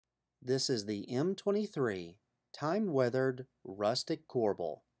This is the M23 time-weathered rustic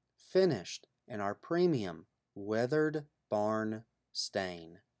corbel, finished in our premium weathered barn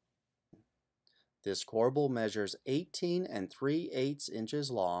stain. This corbel measures 18 3/8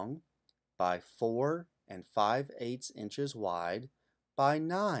 inches long by 4 5/8 inches wide by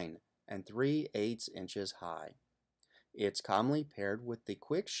 9 3/8 inches high. It's commonly paired with the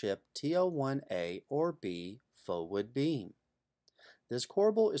quick ship T-01-WB Faux Beam. This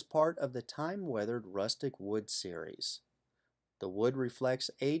corbel is part of the time-weathered rustic wood series. The wood reflects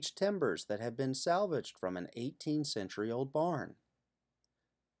aged timbers that have been salvaged from an 18th-century-old barn.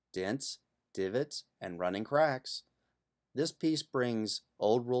 Dents, divots, and running cracks. This piece brings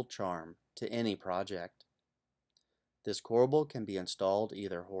old-world charm to any project. This corbel can be installed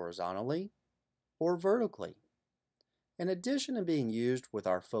either horizontally or vertically. In addition to being used with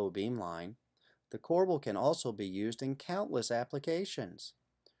our faux beam line, the corbel can also be used in countless applications,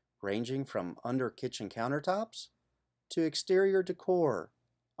 ranging from under kitchen countertops to exterior decor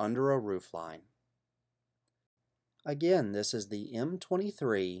under a roofline. Again, this is the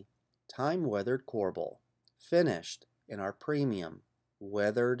M23 time-weathered corbel, finished in our premium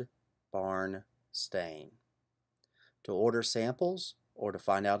weathered barn stain. To order samples or to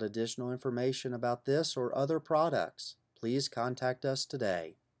find out additional information about this or other products, please contact us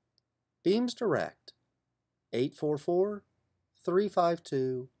today. Beams Direct,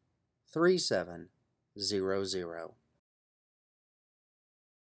 844-352-3700.